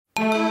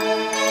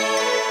The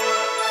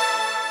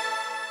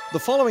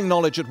following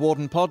Knowledge at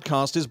Wharton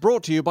podcast is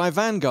brought to you by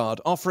Vanguard,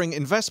 offering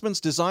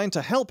investments designed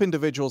to help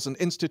individuals and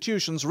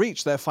institutions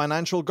reach their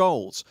financial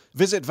goals.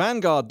 Visit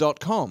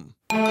Vanguard.com.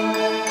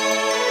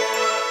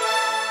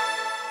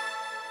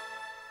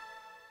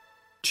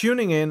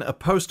 Tuning in a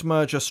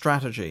post-merger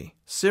strategy.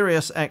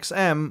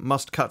 SiriusXM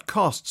must cut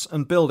costs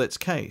and build its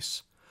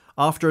case.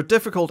 After a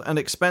difficult and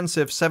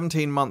expensive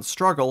 17-month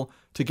struggle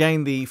to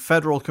gain the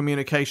Federal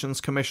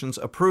Communications Commission's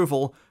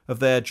approval of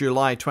their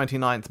July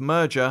 29th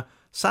merger,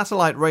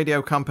 satellite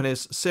radio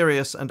companies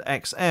Sirius and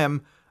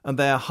XM and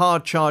their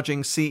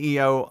hard-charging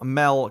CEO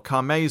Mel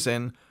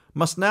Karmazin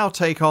must now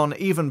take on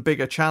even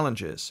bigger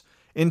challenges,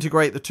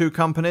 integrate the two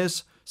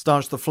companies,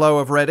 staunch the flow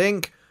of red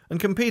ink, and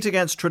compete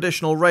against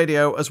traditional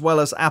radio as well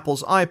as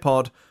Apple's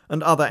iPod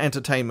and other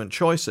entertainment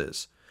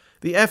choices.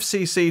 The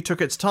FCC took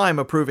its time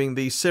approving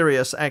the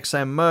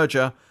Sirius-XM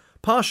merger,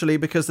 partially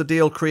because the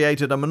deal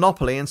created a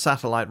monopoly in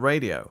satellite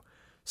radio.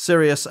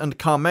 Sirius and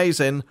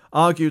Karmazin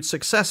argued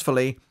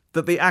successfully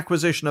that the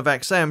acquisition of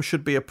XM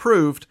should be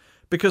approved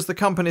because the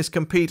companies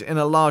compete in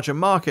a larger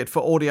market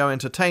for audio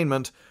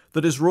entertainment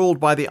that is ruled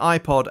by the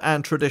iPod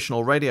and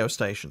traditional radio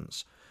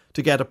stations.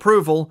 To get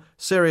approval,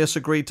 Sirius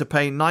agreed to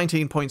pay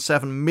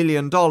 $19.7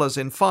 million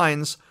in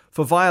fines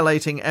for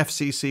violating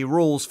FCC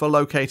rules for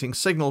locating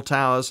signal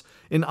towers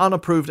in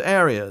unapproved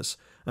areas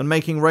and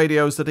making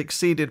radios that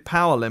exceeded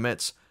power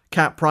limits,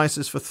 cap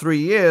prices for 3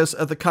 years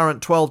at the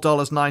current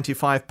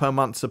 $12.95 per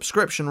month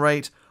subscription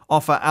rate,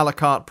 offer a la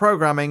carte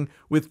programming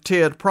with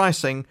tiered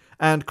pricing,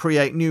 and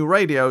create new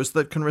radios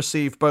that can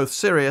receive both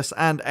Sirius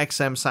and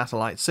XM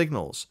satellite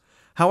signals.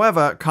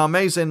 However,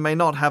 Karmazin may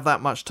not have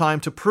that much time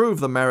to prove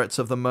the merits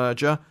of the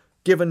merger,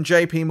 given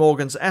JP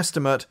Morgan's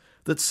estimate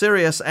that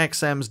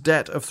SiriusXM's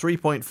debt of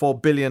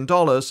 $3.4 billion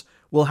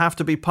will have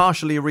to be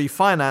partially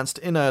refinanced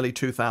in early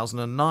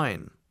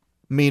 2009.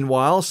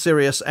 Meanwhile,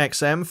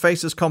 SiriusXM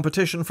faces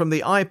competition from the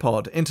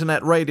iPod,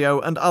 internet radio,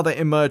 and other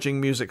emerging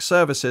music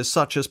services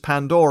such as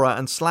Pandora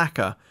and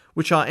Slacker,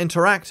 which are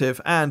interactive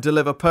and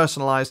deliver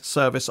personalized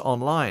service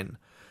online.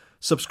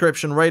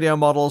 Subscription radio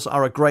models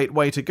are a great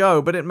way to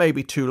go, but it may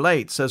be too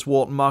late, says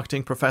Wharton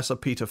marketing professor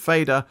Peter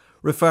Fader,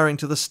 referring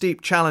to the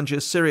steep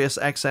challenges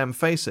SiriusXM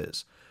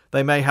faces.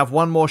 They may have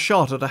one more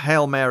shot at a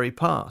Hail Mary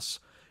pass.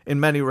 In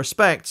many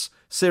respects,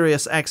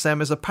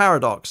 SiriusXM is a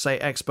paradox, say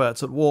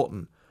experts at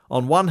Wharton.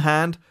 On one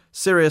hand,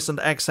 Sirius and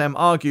XM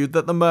argued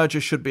that the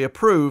merger should be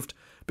approved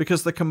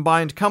because the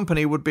combined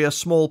company would be a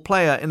small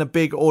player in a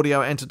big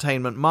audio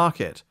entertainment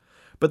market.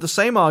 But the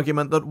same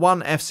argument that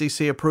won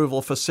FCC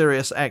approval for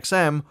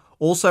SiriusXM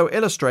also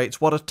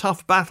illustrates what a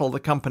tough battle the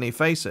company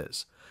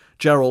faces.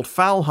 Gerald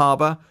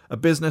Faulhaber, a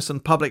business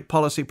and public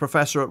policy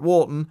professor at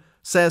Wharton,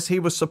 says he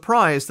was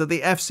surprised that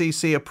the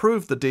FCC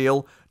approved the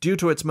deal due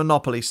to its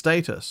monopoly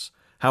status.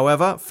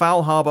 However,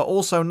 Faulhaber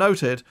also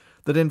noted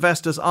that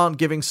investors aren't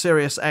giving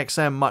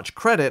SiriusXM much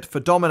credit for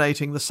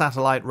dominating the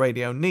satellite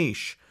radio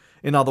niche.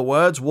 In other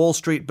words, Wall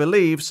Street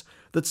believes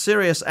that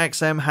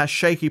SiriusXM has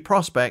shaky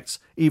prospects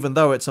even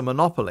though it's a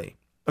monopoly.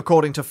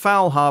 According to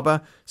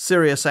Faulhaber,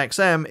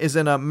 SiriusXM is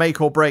in a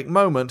make-or-break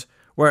moment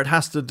where it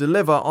has to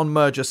deliver on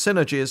merger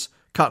synergies,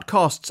 cut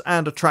costs,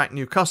 and attract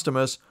new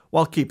customers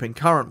while keeping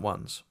current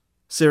ones.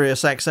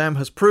 SiriusXM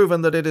has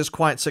proven that it is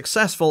quite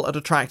successful at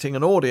attracting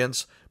an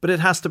audience, but it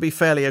has to be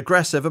fairly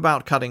aggressive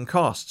about cutting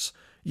costs.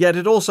 Yet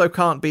it also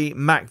can't be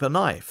Mac the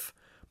Knife.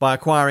 By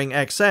acquiring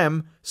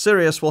XM,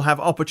 Sirius will have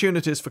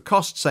opportunities for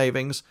cost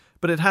savings,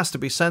 but it has to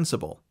be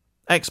sensible.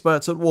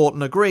 Experts at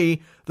Wharton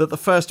agree that the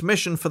first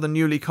mission for the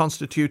newly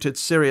constituted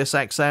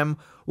SiriusXM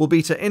will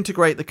be to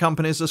integrate the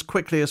companies as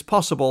quickly as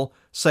possible,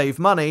 save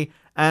money,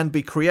 and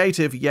be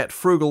creative yet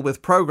frugal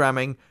with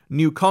programming,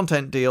 new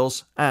content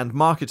deals, and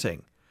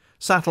marketing.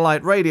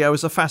 Satellite radio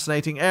is a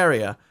fascinating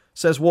area,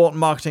 says Wharton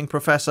marketing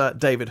professor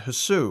David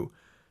Hsu.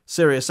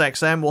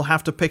 SiriusXM will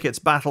have to pick its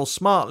battles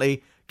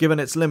smartly given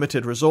its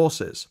limited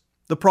resources.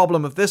 The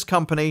problem of this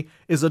company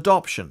is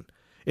adoption.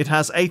 It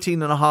has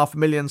 18.5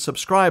 million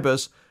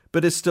subscribers,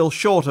 but is still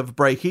short of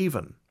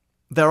break-even.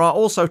 There are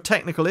also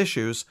technical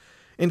issues,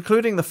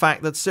 including the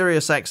fact that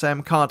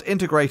SiriusXM can't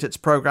integrate its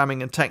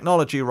programming and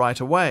technology right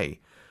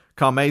away.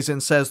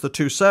 Karmazin says the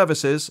two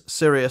services,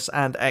 Sirius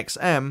and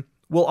XM,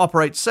 will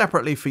operate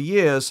separately for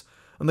years,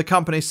 and the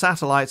company's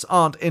satellites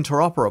aren't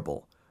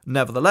interoperable.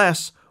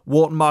 Nevertheless,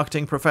 Wharton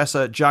marketing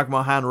professor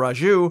Jagmohan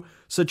Raju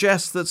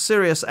suggests that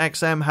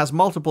SiriusXM has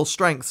multiple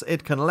strengths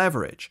it can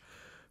leverage.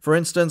 For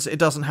instance, it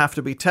doesn't have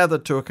to be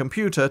tethered to a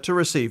computer to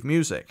receive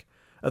music.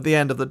 At the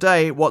end of the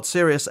day, what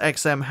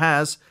SiriusXM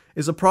has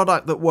is a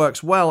product that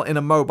works well in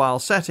a mobile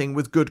setting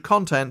with good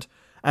content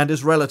and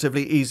is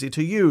relatively easy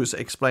to use,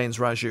 explains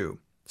Raju.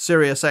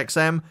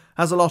 SiriusXM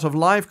has a lot of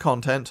live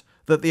content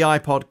that the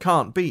iPod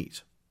can't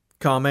beat.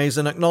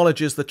 Karmazin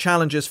acknowledges the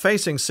challenges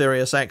facing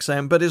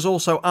SiriusXM, but is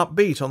also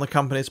upbeat on the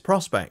company's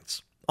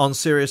prospects. On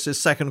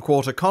Sirius's second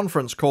quarter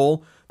conference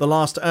call, the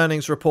last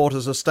earnings report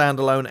as a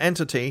standalone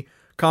entity,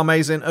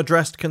 Karmazin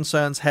addressed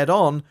concerns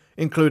head-on,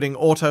 including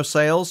auto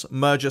sales,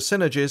 merger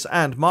synergies,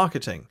 and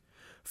marketing.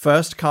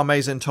 First,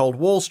 Karmazin told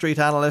Wall Street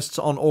analysts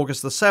on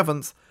August the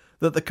 7th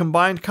that the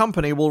combined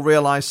company will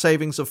realize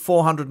savings of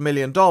 $400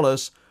 million,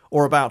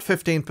 or about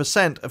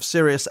 15% of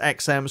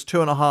SiriusXM's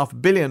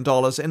 $2.5 billion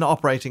in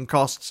operating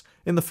costs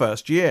in the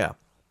first year.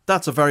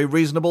 That's a very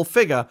reasonable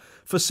figure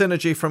for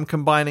synergy from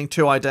combining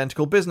two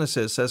identical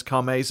businesses, says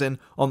Karmazin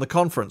on the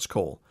conference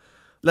call.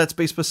 Let's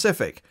be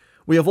specific.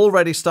 We have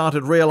already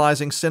started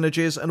realizing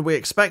synergies, and we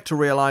expect to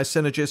realize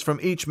synergies from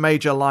each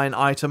major line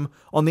item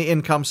on the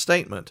income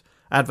statement: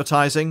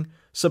 advertising,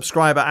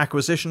 subscriber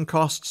acquisition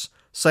costs,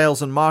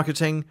 sales and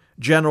marketing,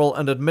 general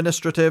and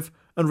administrative,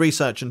 and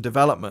research and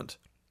development.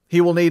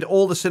 He will need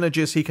all the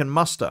synergies he can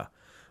muster.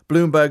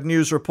 Bloomberg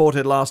News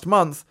reported last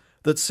month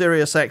that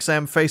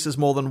SiriusXM faces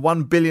more than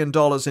 $1 billion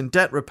in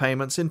debt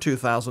repayments in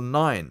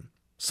 2009.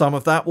 Some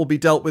of that will be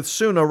dealt with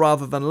sooner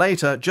rather than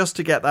later just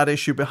to get that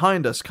issue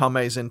behind us,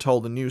 Karmazin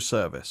told the news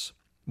service.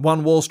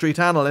 One Wall Street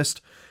analyst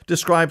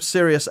described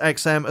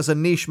SiriusXM as a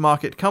niche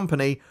market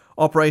company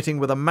operating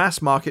with a mass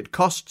market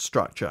cost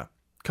structure.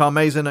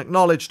 Karmazin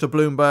acknowledged to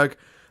Bloomberg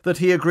that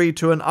he agreed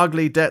to an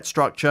ugly debt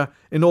structure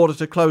in order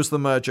to close the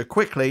merger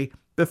quickly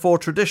before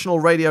traditional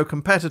radio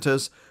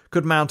competitors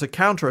could mount a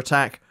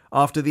counterattack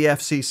after the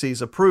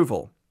FCC's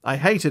approval. I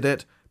hated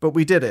it, but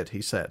we did it,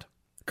 he said.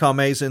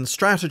 Karmazin's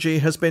strategy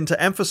has been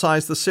to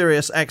emphasize the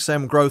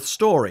SiriusXM growth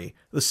story.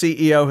 The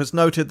CEO has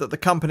noted that the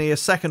company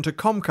is second to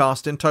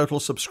Comcast in total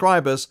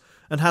subscribers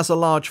and has a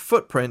large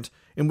footprint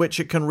in which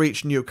it can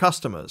reach new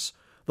customers.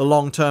 The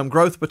long-term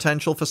growth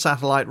potential for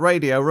satellite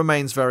radio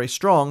remains very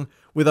strong,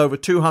 with over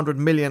 200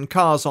 million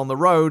cars on the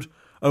road,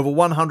 over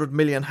 100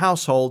 million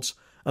households,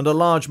 and a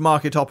large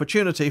market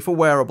opportunity for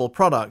wearable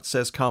products,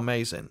 says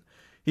Karmazin.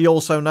 He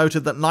also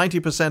noted that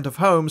 90% of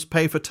homes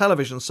pay for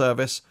television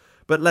service,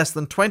 but less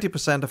than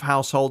 20% of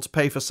households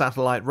pay for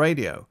satellite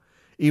radio.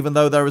 Even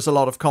though there is a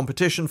lot of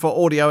competition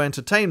for audio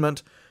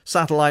entertainment,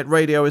 satellite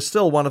radio is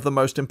still one of the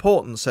most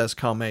important, says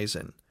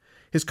Karmazin.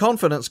 His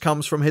confidence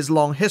comes from his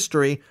long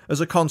history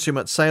as a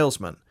consummate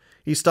salesman.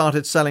 He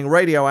started selling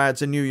radio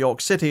ads in New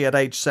York City at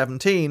age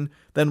 17,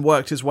 then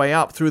worked his way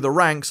up through the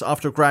ranks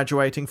after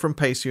graduating from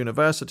Pace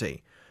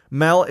University.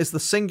 Mel is the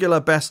singular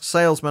best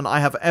salesman I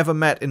have ever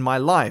met in my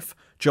life,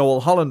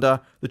 Joel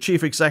Hollander, the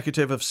chief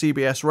executive of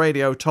CBS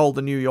Radio, told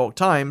the New York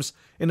Times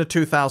in a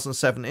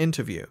 2007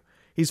 interview.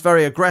 He's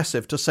very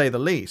aggressive, to say the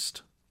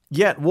least.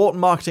 Yet, Wharton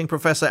marketing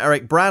professor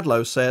Eric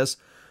Bradlow says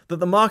that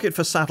the market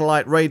for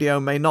satellite radio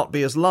may not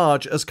be as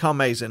large as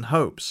Karmazin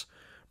hopes.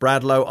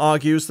 Bradlow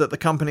argues that the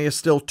company is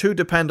still too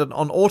dependent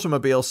on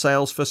automobile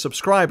sales for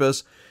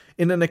subscribers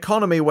in an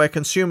economy where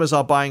consumers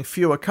are buying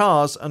fewer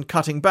cars and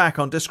cutting back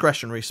on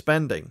discretionary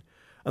spending,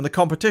 and the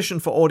competition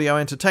for audio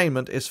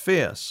entertainment is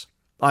fierce.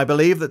 I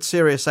believe that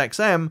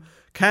SiriusXM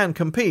can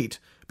compete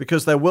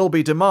because there will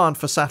be demand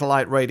for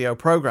satellite radio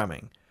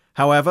programming.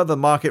 However, the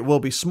market will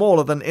be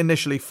smaller than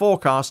initially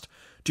forecast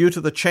due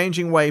to the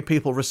changing way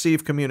people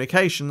receive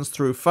communications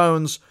through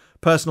phones,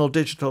 personal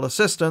digital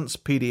assistants,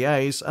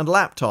 PDAs, and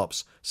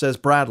laptops, says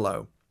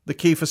Bradlow. The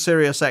key for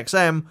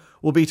SiriusXM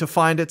will be to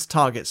find its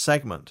target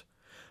segment.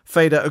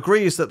 Fader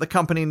agrees that the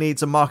company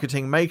needs a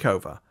marketing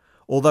makeover.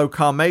 Although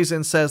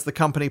Karmazin says the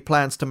company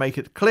plans to make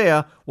it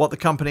clear what the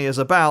company is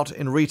about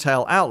in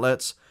retail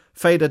outlets,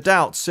 Fader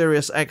doubts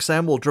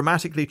SiriusXM will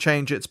dramatically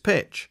change its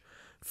pitch.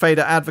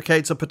 Fader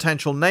advocates a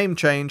potential name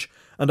change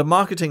and a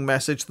marketing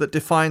message that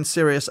defines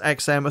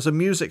SiriusXM as a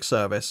music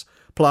service,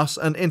 plus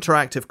an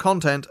interactive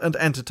content and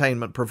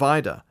entertainment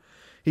provider.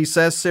 He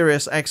says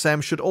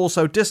SiriusXM should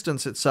also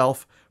distance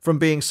itself from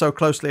being so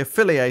closely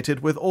affiliated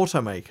with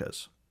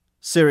automakers.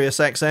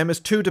 SiriusXM is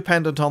too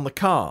dependent on the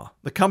car.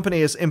 The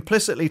company is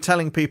implicitly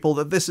telling people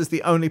that this is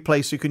the only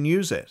place you can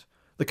use it.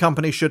 The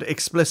company should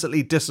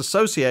explicitly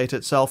disassociate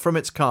itself from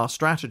its car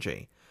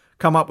strategy.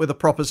 Come up with a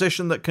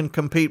proposition that can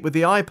compete with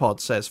the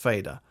iPod, says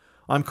Fader.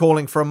 I'm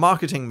calling for a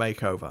marketing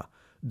makeover.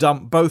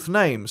 Dump both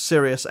names,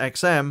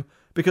 SiriusXM,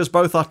 because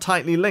both are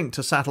tightly linked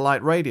to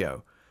satellite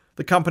radio.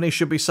 The company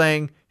should be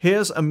saying,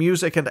 here's a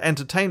music and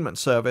entertainment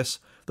service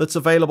that's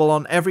available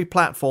on every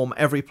platform,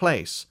 every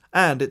place,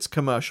 and it's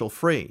commercial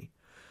free.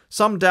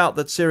 Some doubt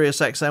that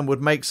SiriusXM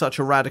would make such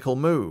a radical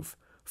move.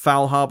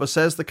 Faulhaber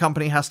says the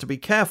company has to be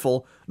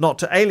careful not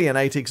to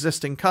alienate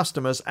existing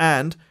customers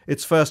and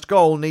its first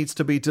goal needs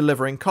to be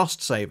delivering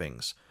cost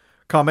savings.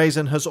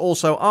 Karmazin has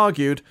also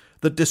argued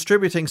that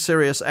distributing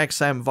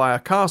SiriusXM via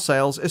car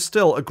sales is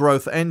still a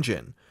growth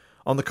engine.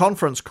 On the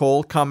conference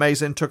call,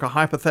 Karmazin took a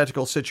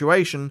hypothetical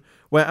situation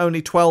where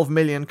only 12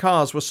 million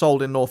cars were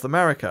sold in North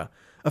America,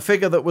 a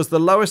figure that was the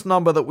lowest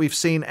number that we've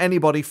seen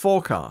anybody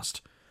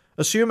forecast.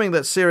 Assuming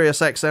that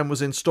SiriusXM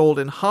was installed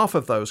in half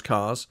of those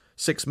cars,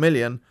 6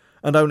 million,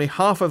 and only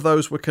half of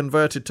those were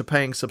converted to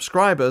paying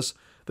subscribers,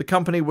 the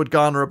company would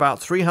garner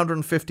about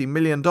 $350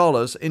 million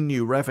in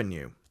new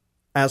revenue.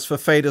 As for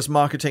Fader's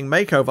marketing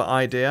makeover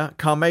idea,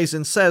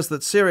 Karmazin says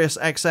that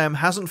SiriusXM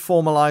hasn't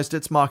formalized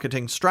its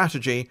marketing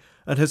strategy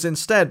and has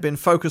instead been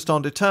focused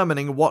on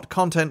determining what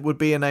content would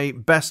be in a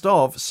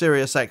best-of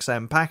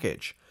SiriusXM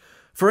package.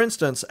 For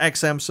instance,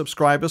 XM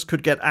subscribers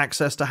could get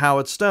access to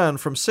Howard Stern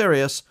from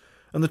Sirius,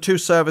 and the two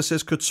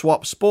services could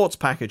swap sports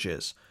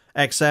packages.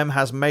 XM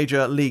has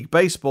Major League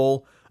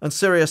Baseball, and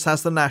Sirius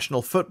has the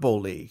National Football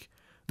League.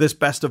 This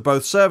best of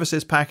both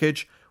services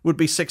package would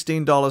be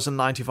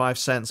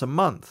 $16.95 a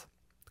month.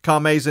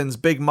 Karmazin's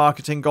big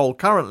marketing goal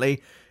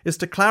currently is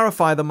to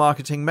clarify the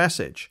marketing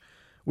message.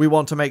 We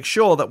want to make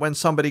sure that when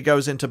somebody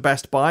goes into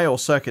Best Buy or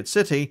Circuit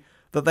City,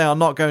 that they are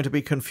not going to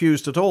be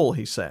confused at all,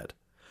 he said.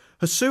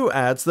 Hsu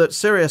adds that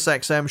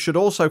SiriusXM should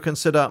also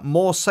consider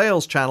more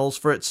sales channels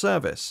for its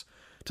service.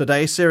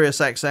 Today,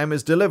 SiriusXM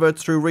is delivered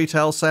through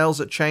retail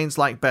sales at chains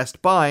like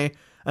Best Buy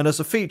and as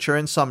a feature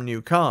in some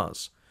new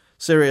cars.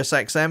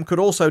 SiriusXM could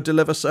also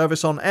deliver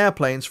service on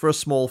airplanes for a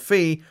small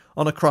fee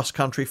on a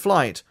cross-country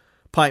flight,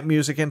 pipe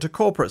music into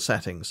corporate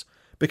settings,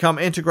 become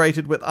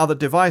integrated with other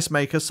device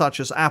makers such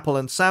as Apple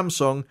and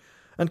Samsung,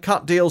 and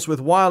cut deals with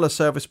wireless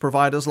service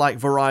providers like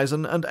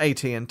Verizon and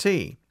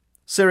AT&T.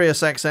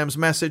 SiriusXM's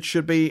message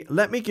should be,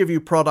 let me give you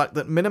product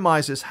that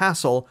minimizes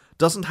hassle,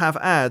 doesn't have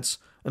ads,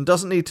 and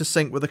doesn't need to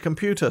sync with a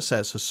computer,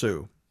 says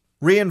Hsu.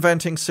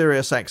 Reinventing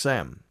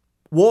SiriusXM.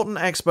 Wharton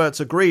experts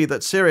agree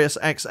that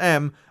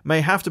SiriusXM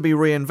may have to be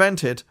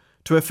reinvented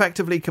to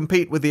effectively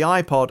compete with the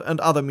iPod and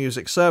other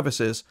music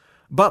services,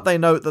 but they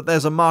note that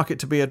there's a market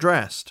to be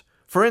addressed.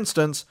 For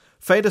instance,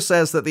 Fader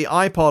says that the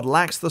iPod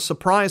lacks the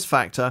surprise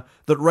factor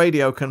that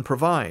radio can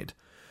provide.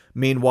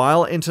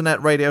 Meanwhile,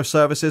 internet radio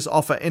services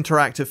offer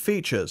interactive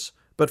features,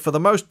 but for the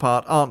most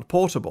part aren't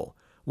portable.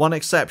 One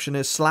exception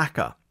is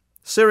Slacker.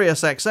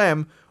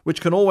 SiriusXM,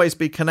 which can always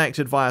be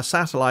connected via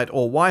satellite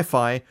or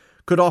Wi-Fi,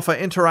 could offer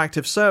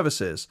interactive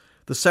services,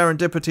 the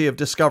serendipity of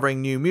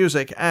discovering new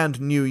music and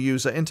new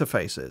user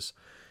interfaces.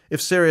 If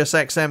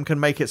SiriusXM can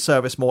make its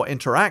service more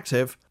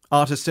interactive,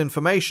 artist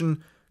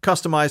information,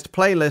 customized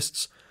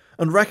playlists,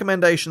 and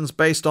recommendations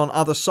based on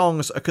other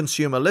songs a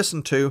consumer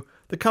listened to,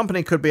 the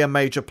company could be a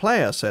major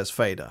player, says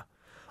Fader.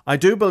 I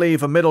do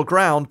believe a middle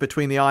ground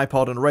between the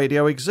iPod and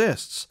radio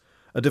exists.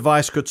 A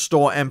device could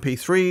store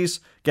MP3s,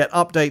 get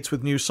updates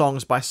with new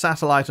songs by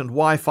satellite and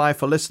Wi-Fi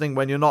for listening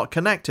when you're not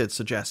connected,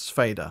 suggests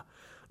Fader.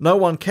 No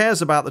one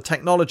cares about the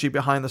technology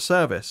behind the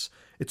service.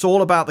 It's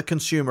all about the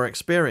consumer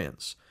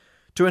experience.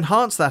 To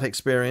enhance that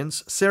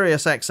experience,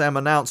 SiriusXM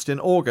announced in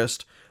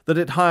August that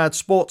it hired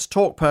sports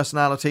talk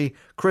personality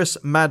Chris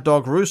Mad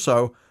Dog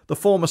Russo, the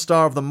former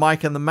star of the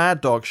Mike and the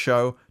Mad Dog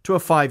show, to a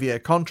 5-year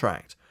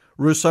contract.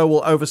 Russo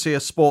will oversee a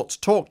sports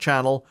talk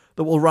channel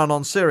that will run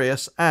on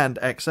Sirius and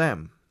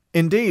XM.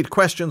 Indeed,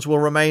 questions will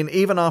remain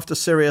even after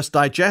Sirius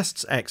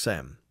digests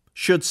XM.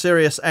 Should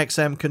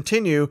SiriusXM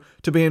continue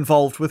to be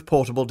involved with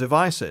portable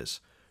devices?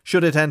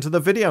 Should it enter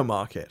the video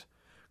market?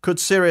 Could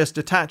Sirius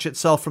detach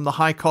itself from the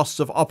high costs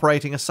of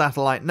operating a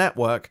satellite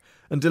network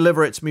and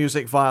deliver its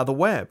music via the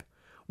web?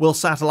 Will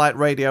satellite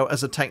radio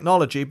as a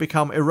technology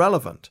become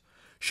irrelevant?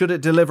 Should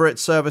it deliver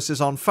its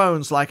services on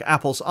phones like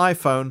Apple's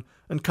iPhone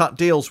and cut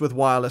deals with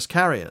wireless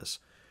carriers?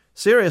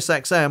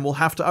 SiriusXM will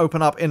have to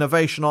open up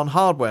innovation on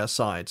hardware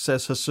side,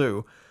 says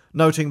Hsu,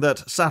 noting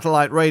that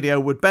satellite radio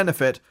would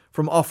benefit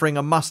from offering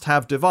a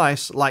must-have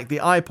device like the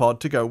iPod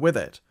to go with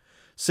it.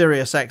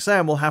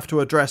 SiriusXM will have to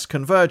address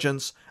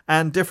convergence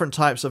and different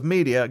types of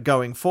media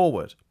going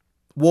forward.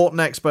 Wharton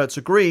experts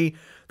agree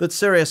that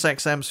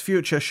SiriusXM's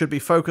future should be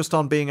focused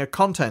on being a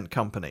content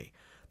company.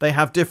 They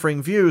have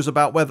differing views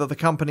about whether the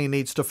company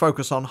needs to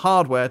focus on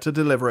hardware to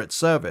deliver its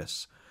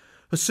service.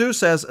 Hsu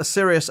says a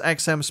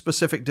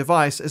SiriusXM-specific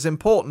device is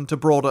important to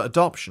broader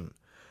adoption.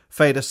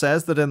 Fader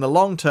says that in the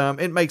long term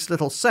it makes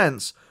little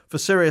sense for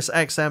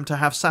SiriusXM to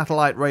have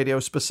satellite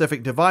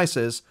radio-specific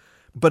devices,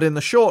 but in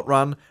the short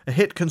run, a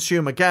hit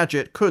consumer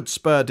gadget could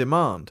spur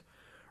demand.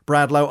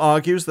 Bradlow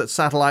argues that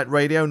satellite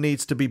radio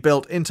needs to be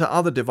built into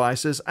other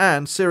devices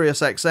and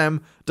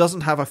SiriusXM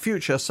doesn't have a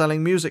future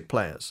selling music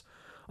players.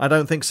 I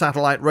don't think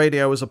satellite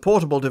radio as a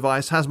portable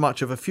device has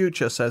much of a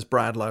future, says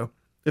Bradlow.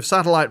 If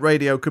satellite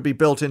radio could be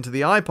built into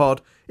the iPod,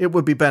 it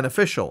would be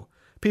beneficial.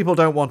 People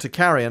don't want to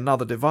carry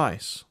another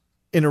device.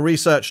 In a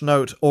research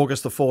note,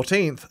 August the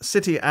 14th,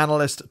 Citi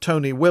analyst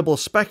Tony Wibble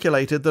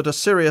speculated that a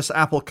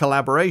Sirius-Apple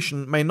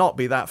collaboration may not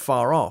be that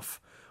far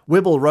off.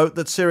 Wibble wrote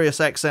that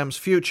SiriusXM's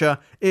future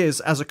is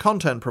as a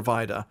content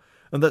provider,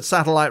 and that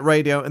satellite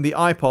radio and the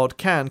iPod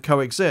can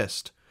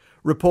coexist.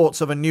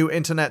 Reports of a new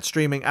internet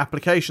streaming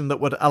application that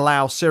would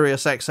allow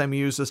SiriusXM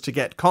users to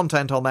get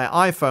content on their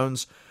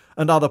iPhones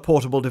and other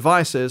portable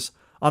devices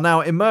are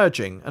now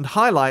emerging and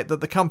highlight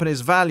that the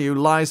company's value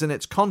lies in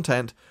its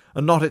content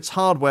and not its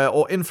hardware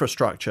or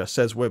infrastructure,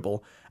 says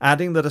Wibble,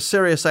 adding that a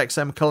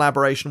SiriusXM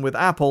collaboration with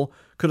Apple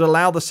could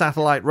allow the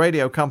satellite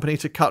radio company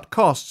to cut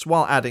costs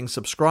while adding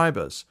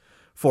subscribers.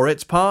 For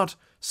its part,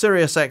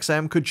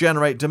 SiriusXM could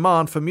generate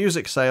demand for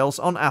music sales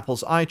on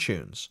Apple's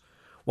iTunes.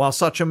 While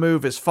such a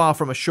move is far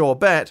from a sure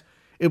bet,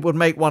 it would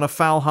make one of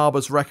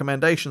FowlHarbour's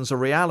recommendations a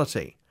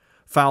reality.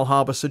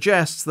 FowlHarbour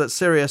suggests that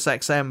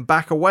SiriusXM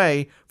back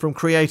away from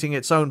creating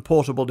its own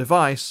portable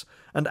device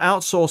and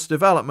outsource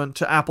development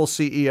to Apple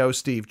CEO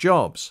Steve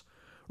Jobs.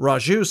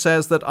 Raju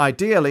says that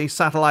ideally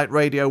satellite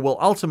radio will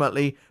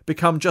ultimately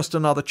become just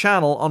another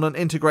channel on an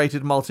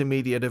integrated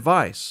multimedia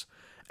device.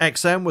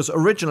 XM was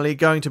originally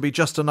going to be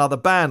just another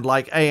band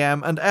like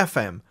AM and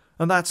FM,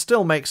 and that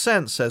still makes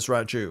sense, says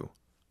Raju.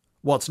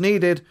 What's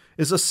needed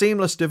is a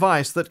seamless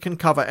device that can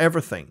cover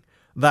everything.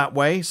 That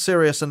way,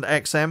 Sirius and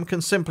XM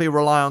can simply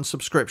rely on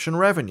subscription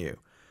revenue.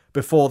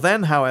 Before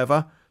then,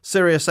 however,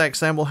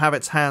 SiriusXM will have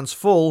its hands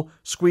full,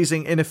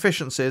 squeezing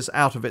inefficiencies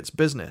out of its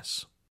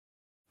business.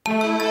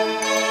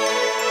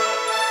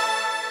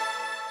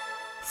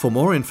 For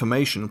more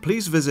information,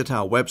 please visit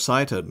our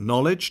website at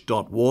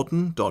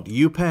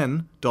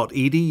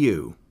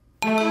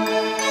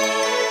knowledge.wharton.upenn.edu.